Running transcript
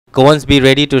Goans be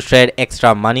ready to shred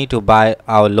extra money to buy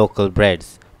our local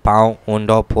breads. Pav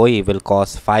Undo Poi will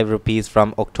cost 5 rupees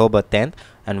from October 10th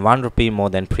and 1 rupee more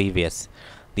than previous.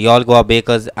 The All Goa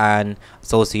Bakers and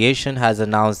Association has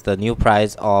announced the new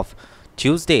price of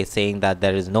Tuesday, saying that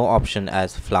there is no option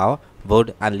as flour,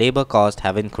 wood and labor costs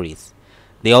have increased.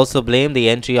 They also blame the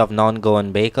entry of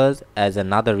non-Goan bakers as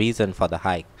another reason for the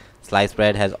hike. Sliced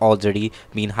bread has already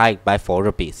been hiked by 4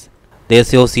 rupees. The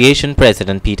association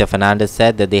president Peter Fernandez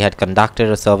said that they had conducted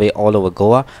a survey all over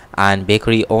Goa and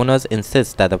bakery owners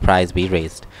insist that the price be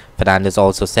raised. Fernandez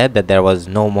also said that there was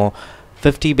no more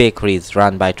 50 bakeries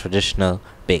run by traditional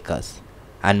bakers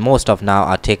and most of now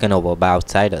are taken over by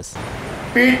outsiders.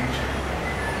 पीठ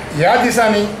ह्या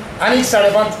दिसांनी आनीक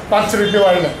 5.5 रुपये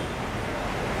वाडले.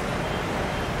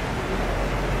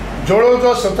 जोळो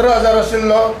जो 17,000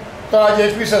 आशिल्लो तो आज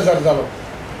 21,000 जालो.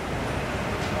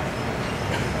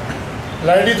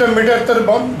 लायटीचो मिटर तर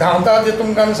धांवता ते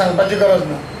तुमकां सांगपाची गरज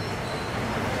ना.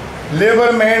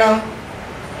 लेबर मेळना,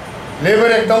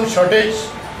 लेबर एकदम शॉर्टेज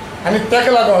आनी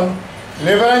ताका लागून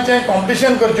लेबरांचें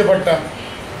कॉम्पिटिशन करचें पडटा.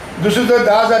 दुसरो जर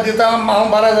 10,000 दिता हांव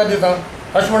 12,000 दिता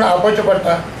अशें म्हणून आपोवचें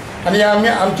पडटा आनी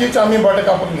आमी बोटां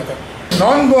कापून घेतात.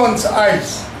 नॉन गोवन्स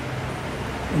आयज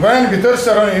गोंयान भितर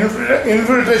सरून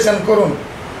इन्फिल्ट्रेशन करून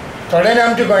थोड्यांनी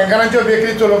आमच्या गोंयकारांच्यो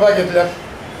बेकरी चलोवपाक घेतल्यात,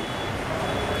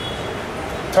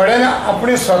 थोड्यांनी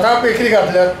आपणी स्वता बेकरी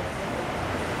घातल्यात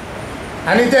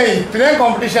आनी ते इतलें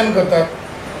कॉम्पिटिशन करतात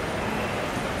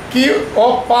की हो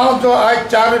पाव जो आज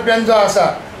 4 रुपयान जो आसा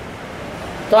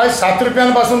तो आज 7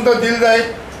 रुपयान पासून तो दिल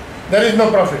जायत. There is no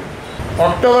profit.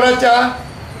 ऑक्टोबराच्या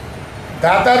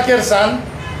 10 तारखेर सावन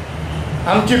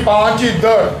आमची पावांची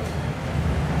दर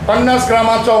 50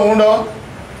 ग्रामाचो उंडो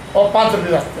हो 5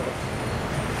 रुपया आसतलो.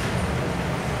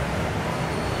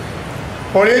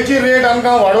 पोळयेची रेट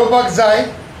आमकां वाडोवपाक जाय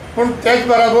पूण तेच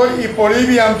बरोबर ही पोळी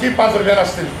बी आमची 5 रुपयान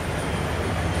आसतली.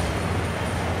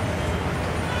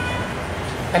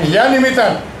 आनी ह्या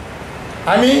निमित्तान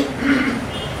आमी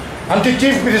आमचे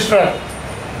चीफ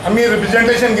मिनिस्टराक आमी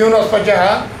रिप्रेजेंटेशन घेवन वचपाचें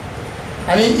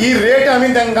आहा आनी ही रेट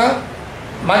आमी तांकां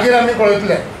मागीर आमी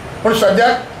कळयतले. पूण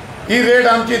सद्याक ही रेट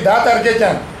आमची 10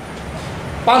 तारखेच्यान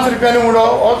 5 रुपयांनी उंडो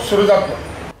हो सुरू जातलो.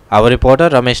 Our reporter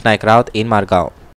Ramesh Naik Raut in Margao.